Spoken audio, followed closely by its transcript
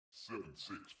7,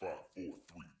 6, 5, 4, 3,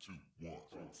 2, 1. You'll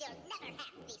never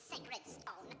have the sacred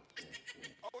stone.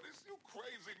 Oh, this you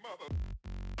crazy mother.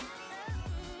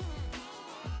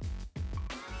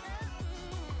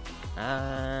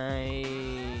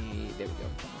 There we go.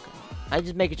 Okay. I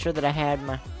just making sure that I had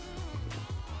my.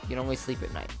 You can only sleep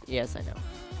at night. Yes, I know.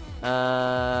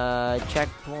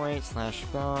 Checkpoint /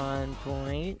 spawn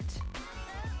point.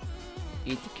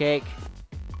 Eat the cake.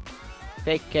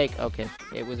 Fake cake. Okay,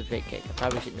 it was a fake cake. I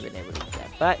probably shouldn't have been able to eat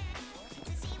that, but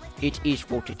it is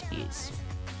what it is.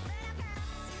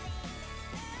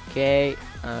 Okay.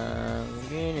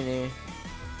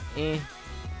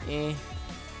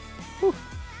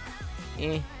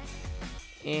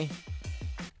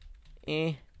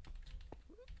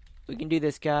 We can do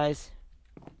this, guys.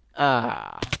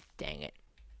 Ah, dang it.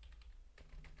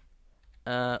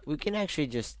 We can actually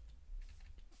just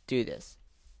do this.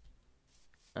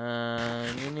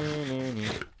 There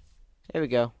we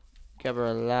go. Cover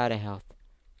a lot of health.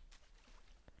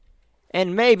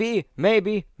 And maybe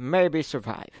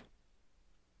survive.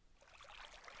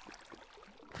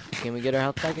 Can we get our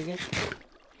health back again?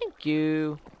 Thank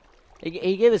you.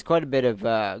 He gave us quite a bit of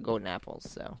golden apples,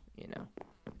 so, you know.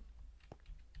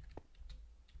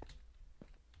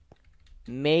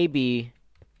 Maybe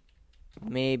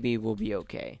we'll be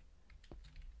okay.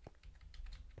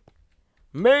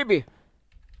 Maybe.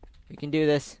 We can do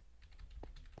this.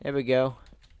 There we go.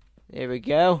 There we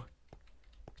go.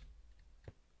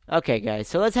 Okay, guys,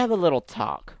 so let's have a little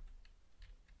talk.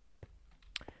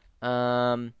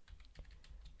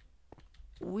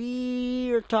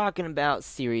 We're talking about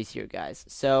series here, guys.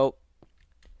 So,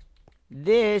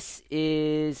 this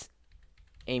is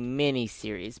a mini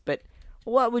series, but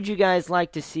what would you guys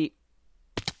like to see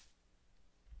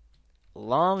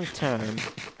long term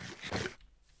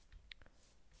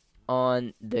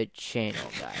on the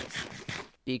channel, guys?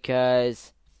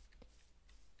 Because,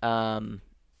 I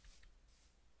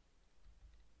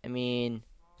mean,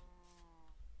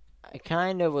 I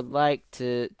kind of would like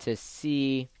to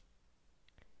see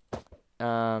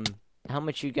how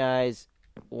much you guys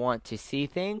want to see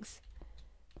things,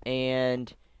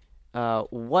 and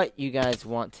what you guys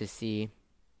want to see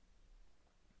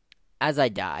as I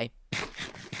die.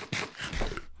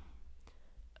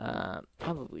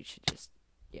 Probably should just,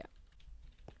 yeah.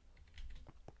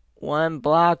 One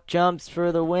block jumps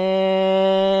for the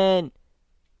win!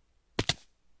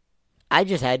 I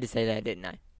just had to say that, didn't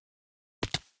I?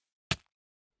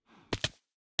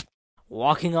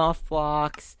 Walking off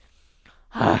blocks.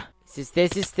 This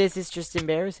is just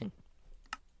embarrassing.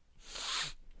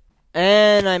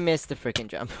 And I missed the freaking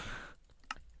jump.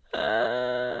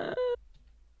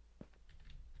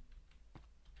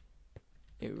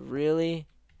 It really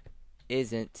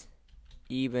isn't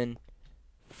even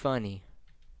funny.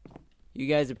 You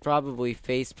guys have probably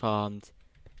facepalmed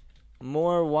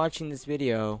more watching this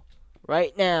video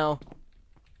right now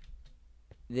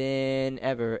than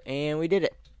ever. And we did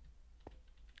it.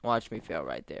 Watch me fail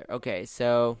right there. Okay,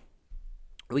 so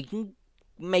we can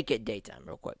make it daytime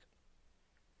real quick.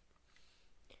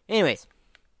 Anyways,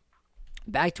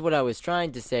 back to what I was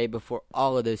trying to say before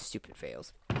all of those stupid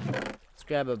fails. Let's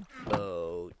grab a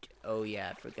boat. Oh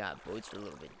yeah, I forgot. Boats are a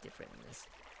little bit different in this.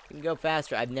 You can go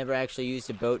faster. I've never actually used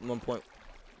a boat in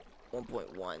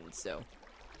 1.1, so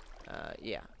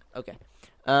yeah. Okay.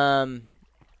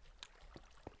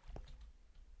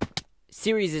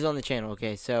 Series is on the channel,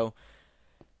 okay, so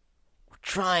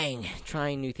trying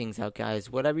new things out, guys.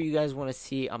 Whatever you guys want to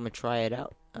see, I'm gonna try it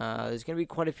out. There's gonna be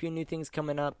quite a few new things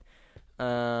coming up.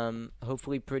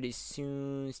 Hopefully pretty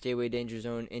soon. Stay away danger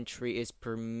zone entry is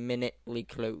permanently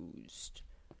closed.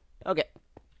 Okay.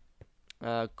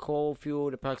 Coal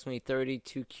fueled approximately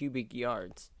 32 cubic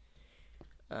yards.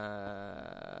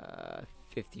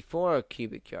 54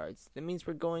 cubic yards. That means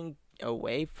we're going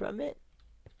away from it.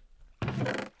 We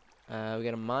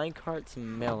got a minecart,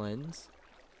 some melons.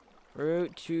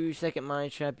 Route to second mine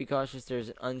shaft. Be cautious. There's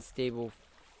an unstable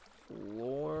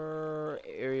floor.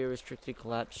 Area restricted.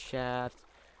 Collapsed shaft.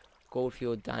 Gold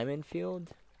field. Diamond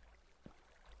field.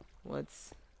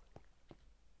 What's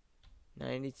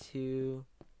 92?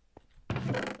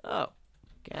 Oh,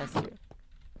 gas here.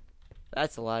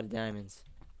 That's a lot of diamonds.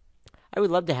 I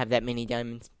would love to have that many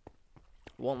diamonds.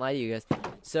 Won't lie to you guys.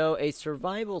 So a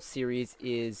survival series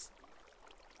is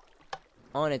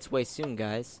on its way soon,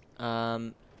 guys.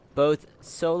 Both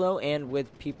solo and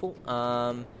with people.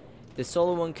 The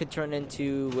solo one could turn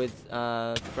into with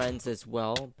friends as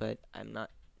well, but I'm not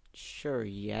sure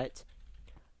yet.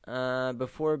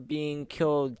 Before being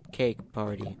killed cake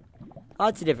party.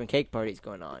 Lots of different cake parties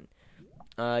going on.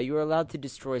 You are allowed to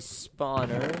destroy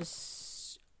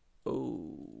spawners.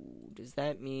 Oh, does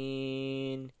that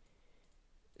mean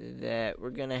that we're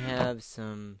gonna have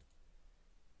some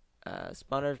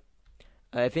spawner?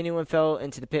 If anyone fell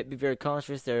into the pit, be very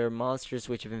cautious. There are monsters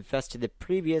which have infested the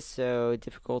previous, so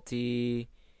difficulty,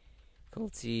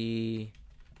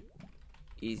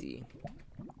 easy.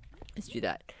 Let's do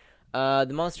that.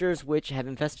 The monsters which have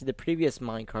infested the previous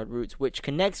minecart routes, which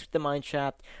connects with the mine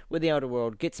shaft with the outer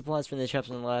world, get supplies from the shafts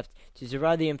on the left to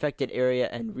survive the infected area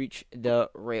and reach the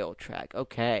rail track.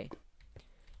 Okay.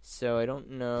 So I don't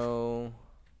know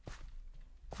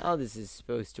how this is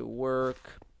supposed to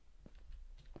work.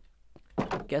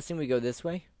 I'm guessing we go this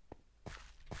way.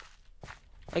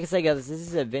 Like I said, guys, this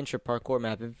is an adventure parkour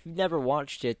map. If you've never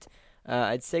watched it,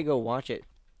 I'd say go watch it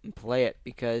and play it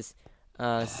because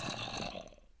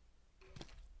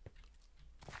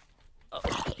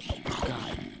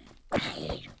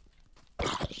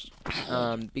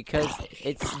because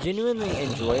it's genuinely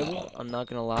enjoyable. I'm not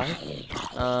gonna lie.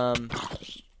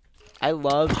 I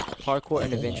love parkour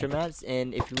and adventure maps,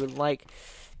 and if you would like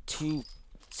to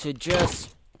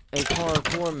suggest a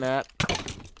parkour map,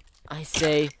 I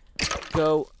say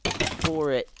go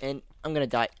for it. And I'm gonna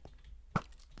die.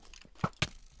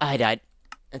 I died.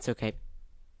 That's okay.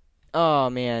 Oh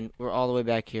man, we're all the way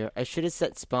back here. I should have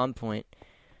set spawn point.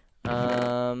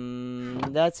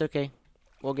 That's okay.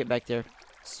 We'll get back there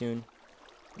soon.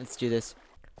 Let's do this.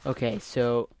 Okay,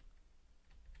 so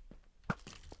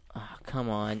come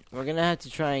on. We're gonna have to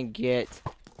try and get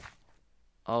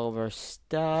all of our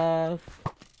stuff.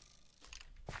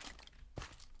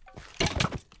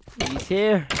 He's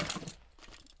here.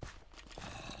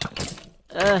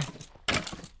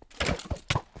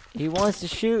 He wants to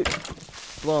shoot.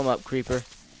 Blow him up, creeper.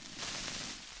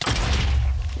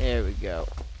 There we go.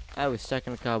 I was stuck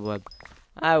in a cobweb.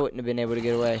 I wouldn't have been able to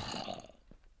get away.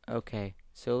 Okay,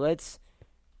 so let's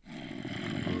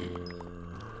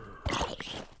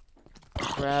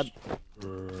grab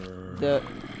the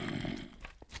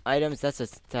items. That's a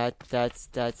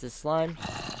slime.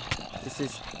 This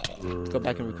is go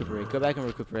back and recuperate. Go back and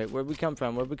recuperate. Where'd we come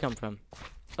from? Where'd we come from?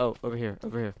 Oh, over here.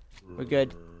 Over here. We're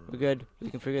good. We're good. We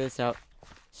can figure this out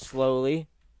slowly.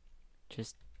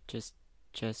 Just.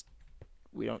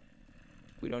 We don't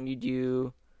need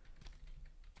you.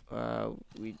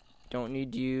 We don't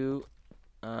need you.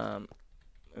 I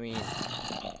mean,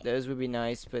 those would be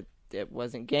nice, but it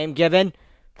wasn't game given.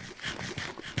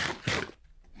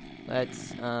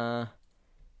 Let's,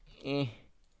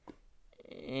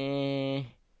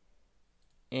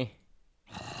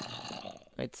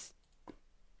 Let's,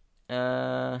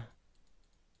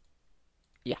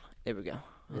 yeah, there we go.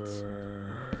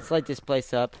 Let's light this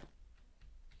place up.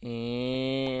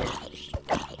 And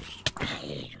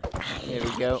there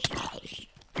we go.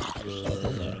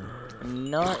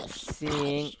 I'm not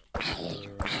seeing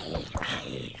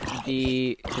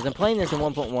because I'm playing this in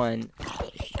 1.1,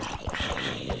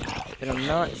 but I'm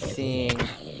not seeing,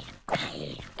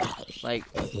 like,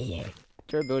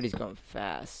 durability's going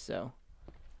fast, so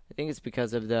I think it's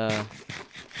because of the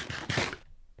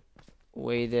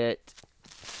way that,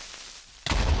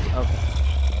 okay.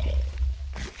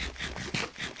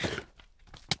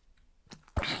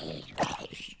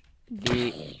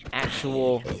 The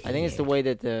actual, I think it's the way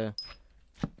that the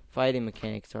fighting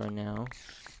mechanics are now.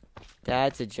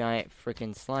 That's a giant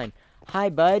freaking slime. Hi,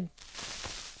 bud.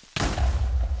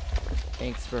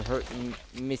 Thanks for hurting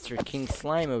Mr. King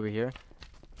Slime over here.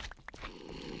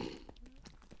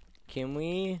 Can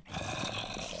we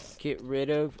get rid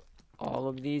of all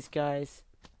of these guys?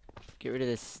 Get rid of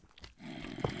this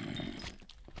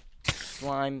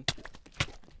slime.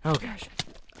 Oh gosh.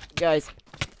 Guys,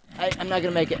 I'm not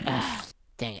gonna make it.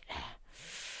 Dang it.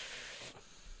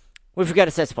 We forgot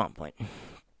to set spawn point.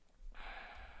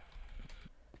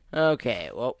 Okay,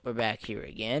 well, we're back here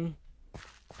again.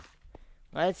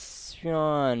 Let's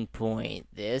spawn point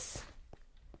this.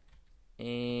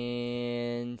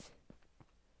 And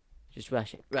just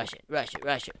rush it.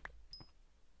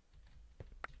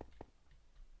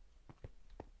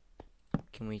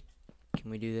 Can we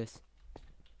do this?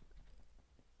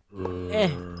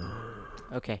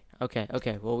 Okay.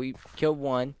 Well, we killed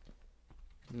one.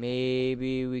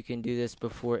 Maybe we can do this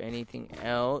before anything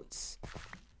else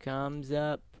comes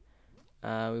up.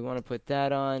 We want to put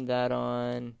that on.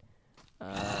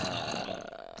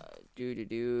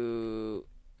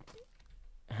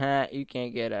 Ha, you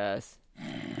can't get us.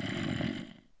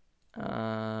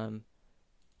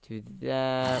 Do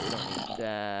that. We don't need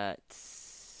that.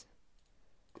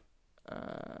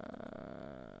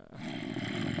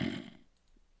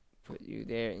 Put you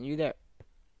there and you there.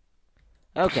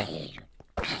 Okay.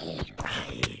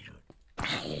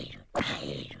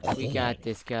 We got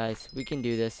this, guys. We can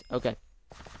do this. Okay.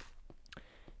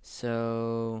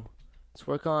 So let's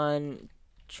work on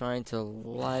trying to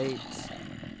light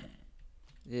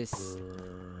this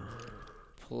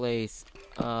place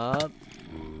up.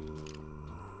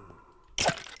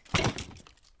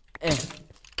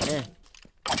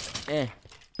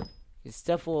 This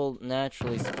stuff will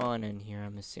naturally spawn in here,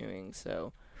 I'm assuming.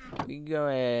 So we can go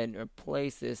ahead and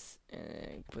replace this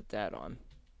and put that on,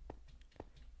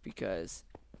 because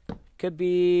could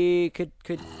pertain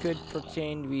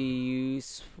to be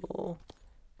useful,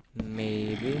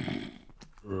 maybe.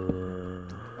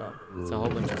 Oh, there's a whole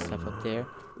bunch of stuff up there.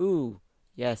 Ooh,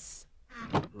 yes.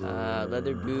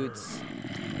 Leather boots.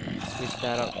 Switch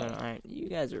that out for an iron. You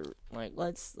guys are like,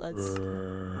 let's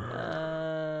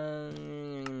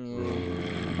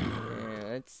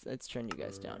turn you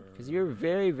guys down, because you're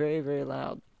very, very, very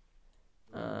loud.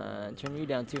 Turn you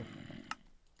down too.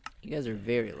 You guys are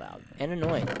very loud and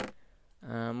annoying.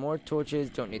 More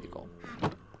torches. Don't need the coal.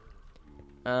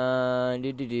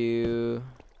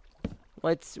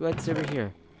 What's over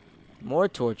here? More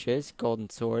torches.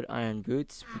 Golden sword. Iron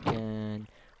boots. We can.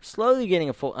 We're slowly getting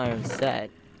a full iron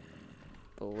set.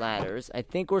 The ladders. I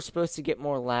think we're supposed to get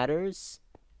more ladders,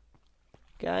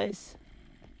 guys.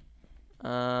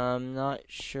 Not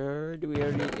sure. Do we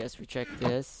already? Yes, we checked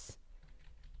this.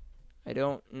 I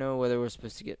don't know whether we're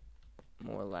supposed to get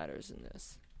more ladders in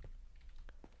this.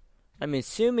 I'm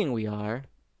assuming we are.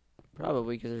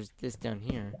 Probably, because there's this down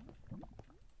here.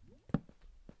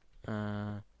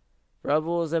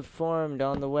 Rubbles have formed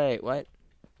on the way. What?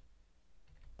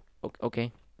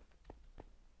 Okay.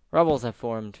 Rubbles have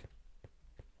formed.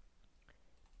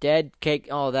 Dead cake.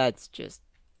 Oh, that's just.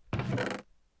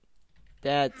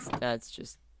 That's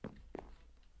just.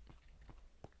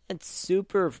 That's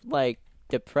super, like,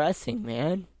 depressing,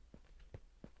 man.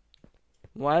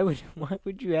 Why would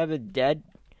you have a dead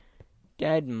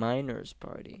miners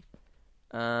party?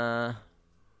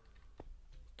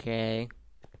 Okay.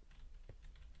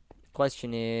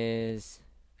 Question is,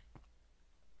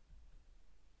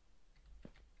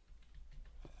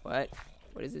 what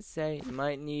does it say? You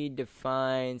might need to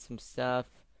find some stuff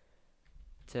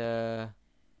to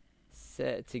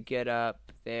get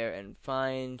up there and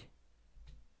find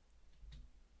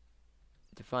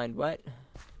what?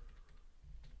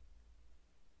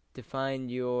 To find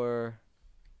your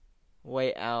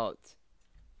way out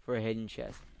for a hidden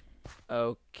chest.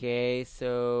 Okay,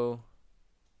 so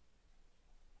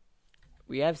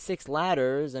we have 6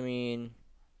 ladders. I mean,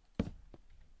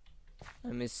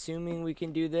 I'm assuming we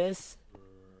can do this.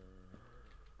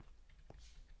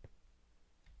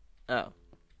 Oh.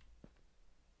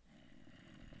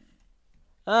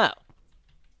 Oh.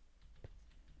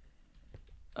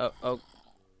 Oh.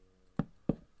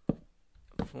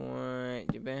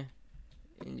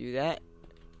 And do that.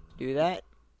 Do that.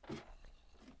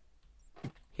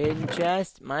 Hidden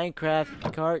chest.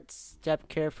 Minecraft cart. Step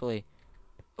carefully.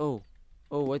 Oh,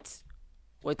 what's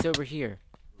over here?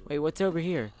 Wait, what's over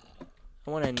here? I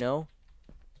want to know.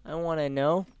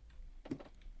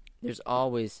 There's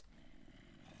always.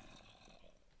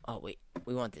 Oh wait,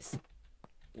 we want this.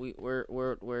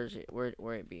 Where's it?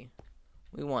 Where it be?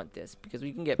 We want this because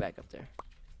we can get back up there.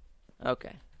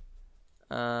 Okay.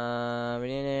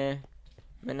 Okay.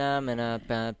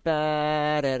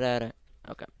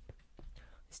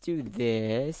 Let's do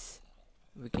this.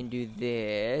 We can do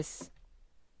this.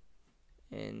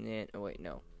 And then, oh wait,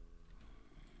 no.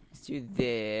 Let's do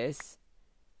this.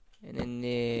 And then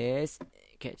this.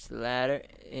 Catch the ladder.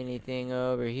 Anything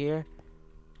over here?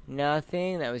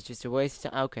 Nothing. That was just a waste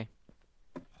of time. Okay.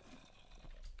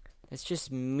 That's just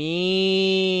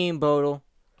mean, Bodle.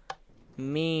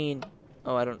 Mean.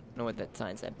 Oh, I don't know what that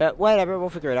sign said. But whatever, we'll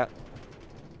figure it out.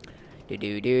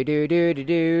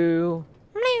 Do.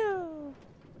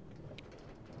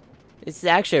 This is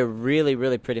actually a really,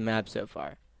 really pretty map so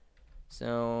far.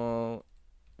 So,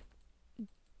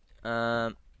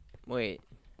 wait.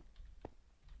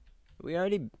 We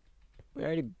already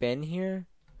been here?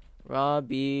 Raw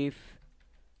beef.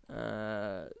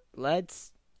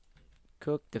 Let's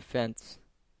cook the fence.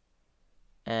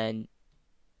 And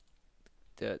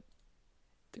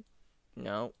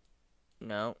no.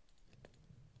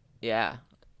 Yeah,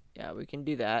 we can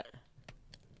do that.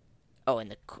 Oh,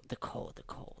 and the coal.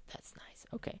 That's nice.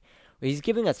 Okay. Well, he's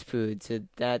giving us food, so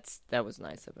that was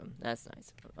nice of him. That's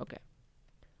nice of him. Okay.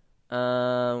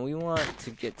 We want to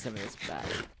get some of this back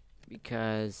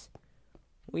because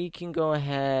we can go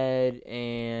ahead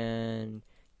and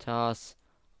toss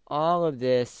all of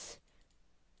this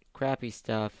crappy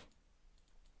stuff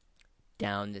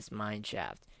down this mine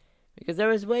shaft because there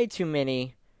was way too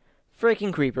many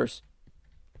freaking creepers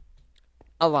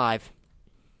alive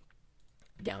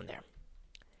down there.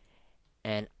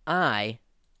 and I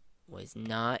was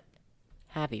not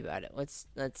happy about it. Let's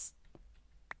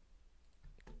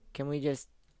can we just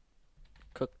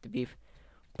cook the beef?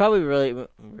 Probably really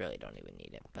don't even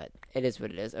need it, but it is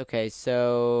what it is. Okay,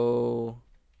 so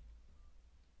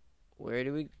where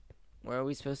are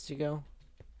we supposed to go?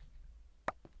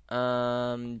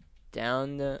 Down,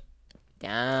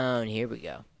 here we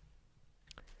go.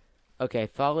 Okay,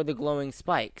 follow the glowing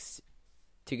spikes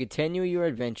to continue your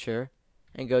adventure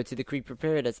and go to the Creeper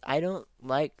Paradise. I don't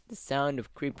like the sound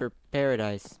of Creeper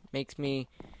Paradise. Makes me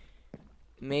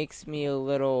a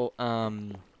little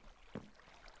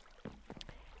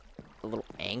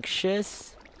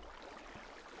anxious.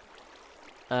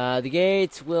 The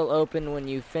gates will open when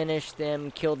you finish them.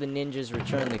 Kill the ninjas,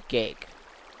 return the cake.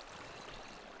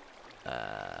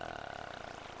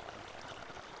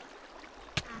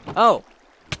 Oh,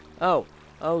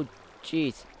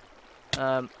 jeez.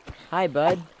 Hi,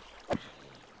 bud.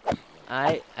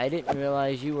 I didn't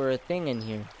realize you were a thing in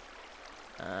here.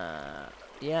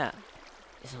 Yeah.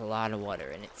 There's a lot of water,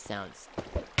 and it sounds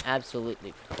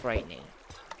absolutely frightening.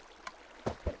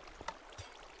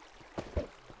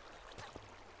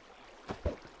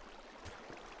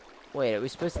 Wait, are we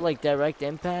supposed to, like, direct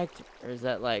impact? Or is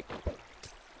that, like,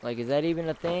 is that even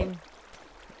a thing?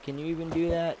 Can you even do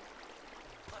that?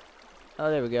 Oh,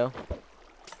 there we go.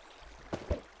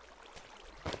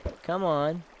 Come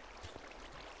on.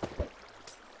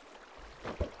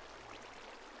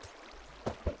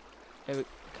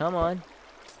 Come on.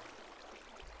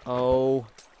 Oh.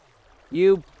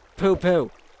 You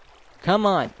poo-poo. Come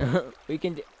on. We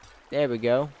can do... There we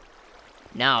go.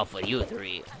 Now for you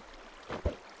three.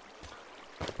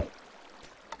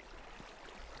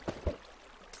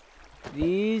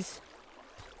 These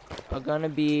are gonna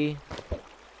be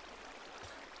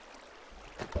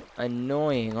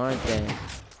annoying, aren't they?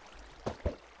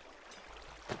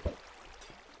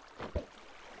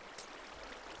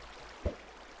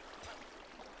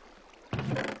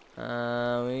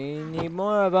 We need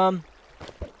more of them.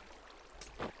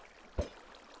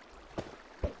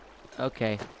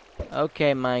 Okay.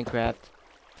 Okay, Minecraft.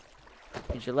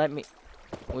 Would you let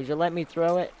me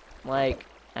throw it? Like,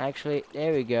 actually,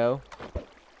 there we go.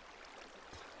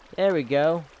 There we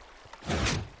go.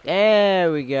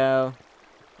 There we go.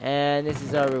 And this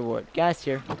is our reward. Gas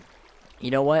here.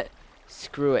 You know what?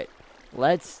 Screw it.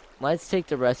 Let's take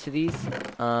the rest of these,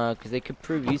 because they could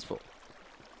prove useful.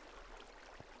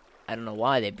 I don't know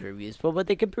why they prove useful, but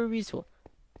they could prove useful.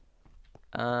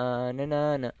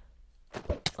 No.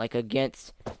 Like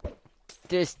against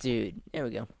this dude. There we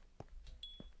go.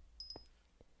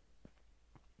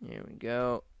 There we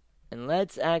go. And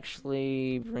let's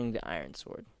actually bring the iron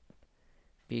sword.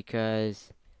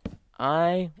 Because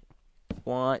I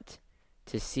want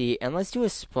to see... And let's do a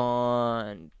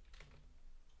spawn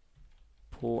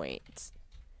point.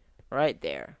 Right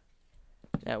there.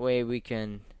 That way we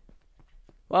can...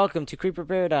 Welcome to Creeper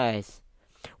Paradise.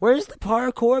 Where's the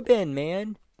parkour been,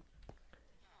 man?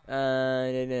 No.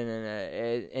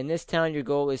 In this town, your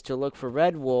goal is to look for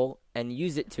red wool and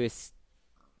use it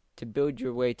to build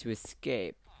your way to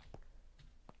escape.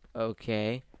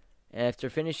 Okay. After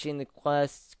finishing the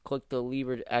quest, click the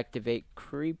lever to activate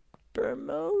creeper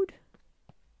mode.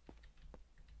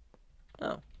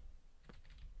 Oh.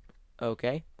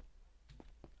 Okay.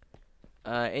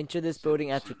 Enter this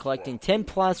building after collecting 10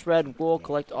 plus red wool.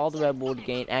 Collect all the red wool to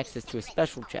gain access to a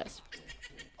special chest.